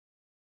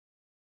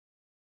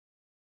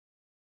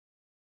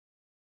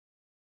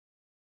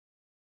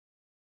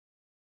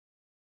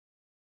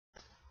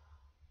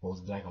What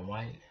was black and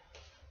white,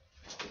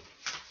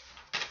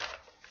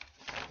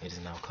 it is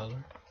now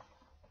color.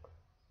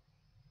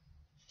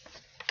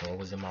 And what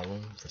was in my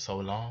room for so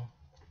long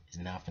is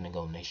now finna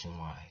go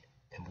nationwide.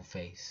 Pimple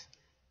Face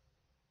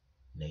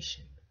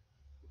Nation.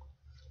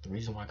 The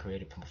reason why I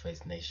created Pimple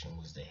Face Nation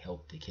was to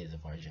help the kids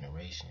of our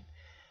generation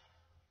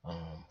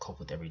cope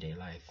with everyday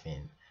life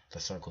and the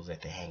circles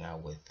that they hang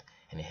out with,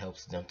 and it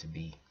helps them to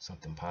be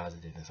something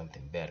positive and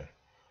something better.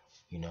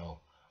 You know,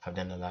 I've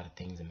done a lot of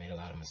things and made a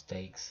lot of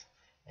mistakes,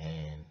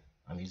 and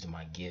I'm using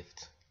my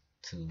gift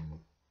to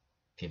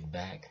give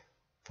back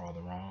for all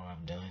the wrong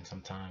I've done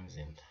sometimes,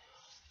 and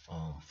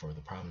for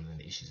the problems and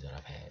the issues that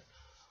I've had.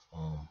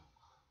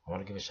 I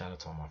want to give a shout out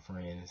to all my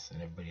friends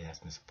and everybody that's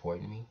been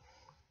supporting me,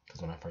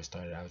 because when I first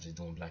started I was just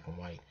doing black and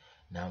white.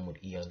 Now I'm with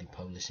Ebook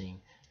Publishing.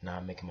 Now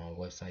I'm making my own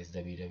websites,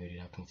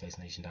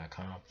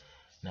 www.pimplefacenation.com.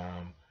 Now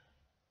I'm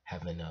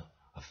having an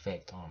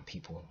effect on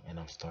people, and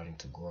I'm starting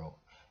to grow.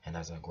 And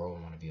as I grow, I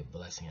want to be a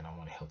blessing, and I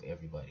want to help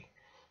everybody.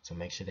 So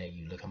make sure that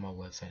you look at my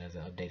website as I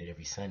update it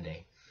every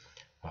Sunday.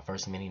 My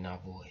first mini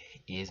novel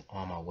is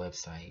on my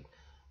website.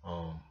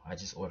 I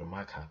just ordered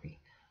my copy.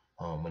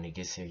 When it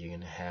gets here, you're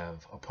gonna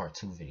have a part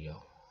 2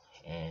 video,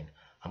 and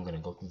I'm gonna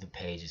go through the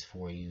pages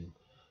for you,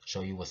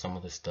 show you what some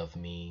of the stuff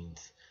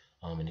means.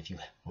 And if you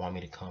want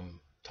me to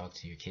come talk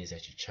to your kids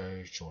at your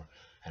church or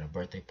at a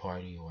birthday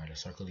party or at a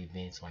circle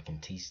event, so I can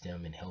teach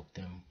them and help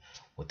them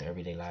with their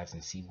everyday lives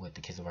and see what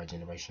the kids of our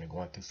generation are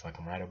going through, so I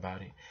can write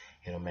about it,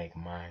 it'll make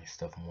my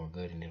stuff more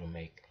good, and it'll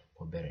make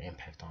a better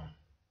impact on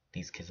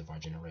these kids of our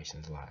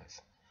generation's lives.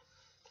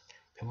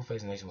 Pimple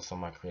Face Nation was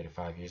something I created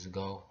 5 years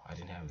ago. I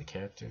didn't have the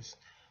characters,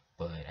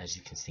 but as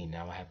you can see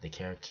now I have the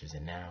characters,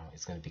 and now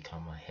it's going to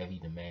become a heavy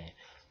demand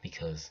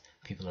because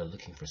people are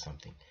looking for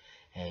something.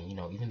 And you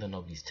know, even though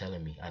nobody's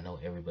telling me, I know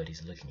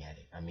everybody's looking at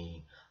it. I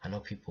mean, I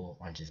know people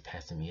aren't just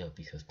passing me up,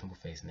 because Pimple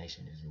Face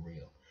Nation is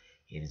real.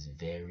 It is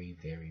very,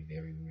 very,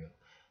 very real.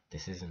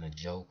 This isn't a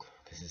joke.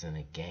 This isn't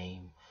a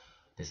game.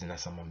 This is not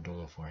something I'm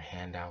doing for a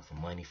handout, for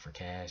money, for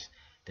cash.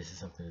 This is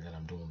something that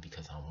I'm doing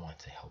because I want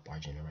to help our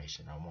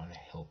generation. I want to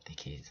help the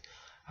kids.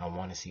 I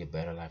want to see a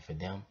better life for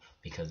them,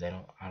 because I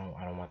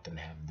don't want them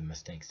to have the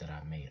mistakes that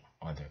I've made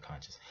on their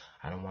conscience.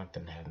 I don't want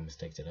them to have the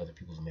mistakes that other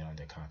people's made on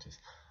their conscience.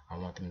 I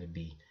want them to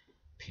be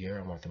pure.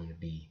 I want them to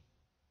be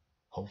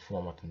hopeful.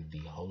 I want them to be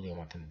holy. I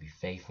want them to be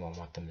faithful. I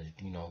want them to,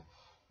 you know,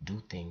 do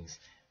things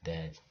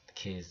that the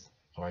kids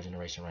of our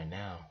generation right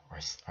now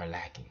are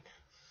lacking.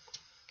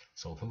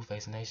 So Pimple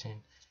Face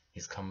Nation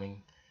is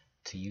coming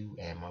to you,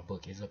 and my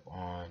book is up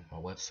on my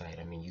website.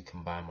 I mean, you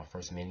can buy my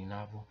first mini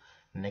novel.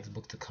 The next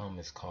book to come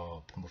is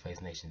called Pimple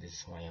Face Nation, This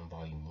Is Who I Am,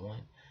 Volume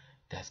 1.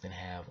 That's going to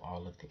have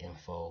all of the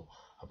info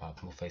about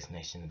Pimple Face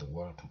Nation and the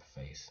world of Pimple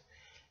Face.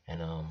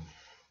 And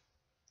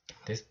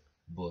this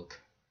book,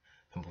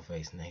 Pimple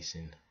Face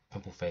Nation,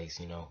 Pimple Face,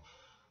 you know,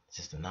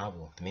 just a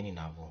novel, the mini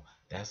novel,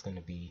 that's going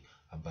to be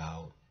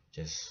about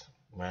just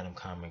random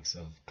comics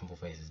of Pimple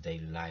Face's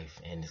daily life,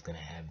 and it's going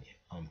to have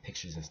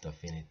pictures and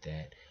stuff in it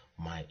that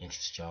might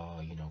interest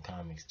y'all, you know,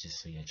 comics,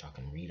 just so that y'all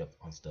can read up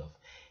on stuff,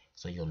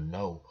 so you'll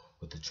know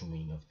what the true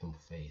meaning of Pimple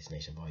Face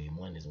Nation Volume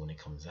 1 is when it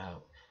comes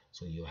out,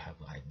 so you'll have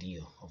an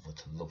idea of what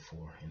to look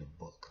for in the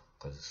book,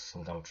 because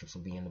some comic strips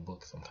will be in the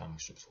book, some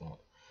comic strips won't.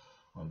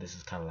 This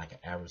is kind of like an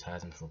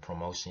advertisement for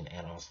promotion,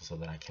 and also so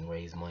that I can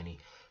raise money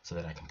so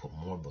that I can put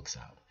more books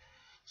out.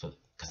 So,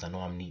 because I know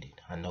I'm needed.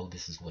 I know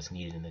this is what's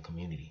needed in the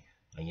community.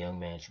 A young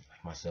man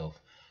like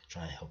myself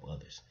trying to help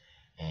others.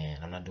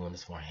 And I'm not doing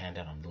this for a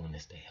handout. I'm doing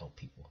this to help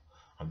people.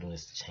 I'm doing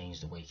this to change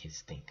the way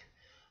kids think.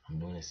 I'm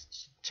doing this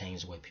to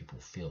change the way people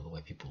feel, the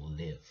way people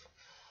live.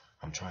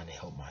 I'm trying to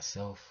help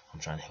myself. I'm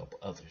trying to help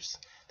others.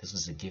 This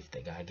was a gift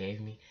that God gave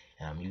me,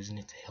 and I'm using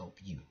it to help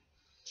you.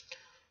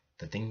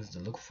 The things to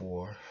look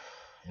for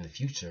in the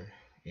future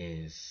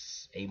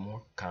is 8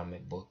 more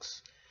comic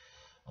books,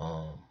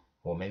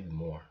 or maybe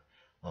more,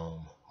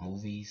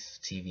 movies,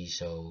 TV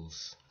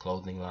shows,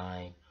 clothing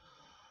line,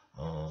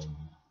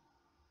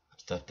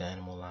 stuffed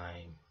animal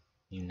line,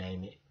 you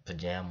name it,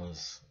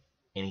 pajamas,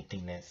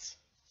 anything that's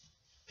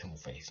Pimple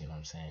Face, you know what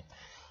I'm saying?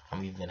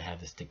 I'm even gonna have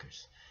the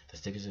stickers. The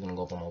stickers are gonna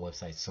go up on my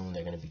website soon.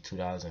 They're gonna be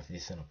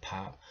 $2.50 a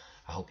pop.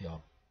 I hope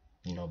y'all,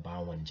 you know, buy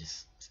one and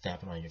just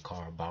stamp it on your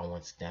car. Buy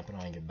one, stamp it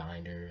on your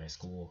binder at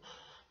school.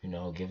 You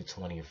know, give it to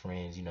one of your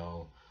friends, you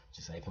know,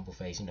 just say Pimple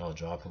Face, you know,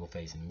 draw Pimple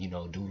Face and, you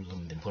know, doodle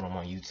them, then put them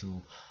on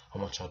YouTube. I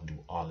want y'all to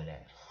do all of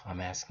that. I'm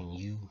asking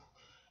you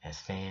as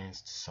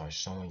fans to start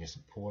showing your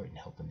support and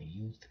helping the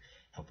youth,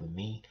 helping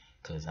me,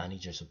 because I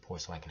need your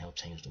support so I can help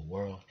change the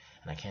world.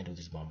 And I can't do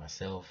this by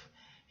myself.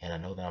 And I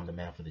know that I'm the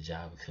man for the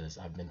job, because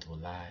I've been through a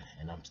lot,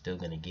 and I'm still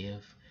going to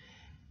give.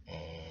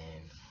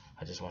 And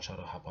I just want y'all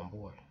to hop on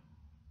board.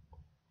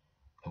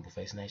 Pimple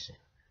Face Nation,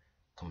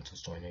 coming to a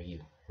store near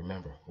you.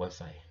 Remember,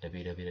 website,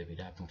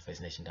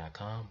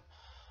 www.pimplefacenation.com.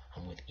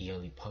 I'm with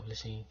Ebook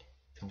Publishing,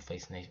 Pimple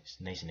Face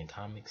Nation and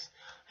Comics.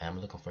 And I'm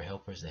looking for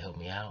helpers to help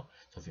me out.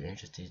 So if you're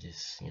interested,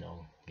 just, you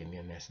know, give me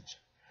a message.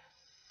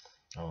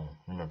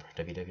 Remember,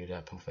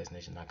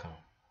 www.pimplefacenation.com.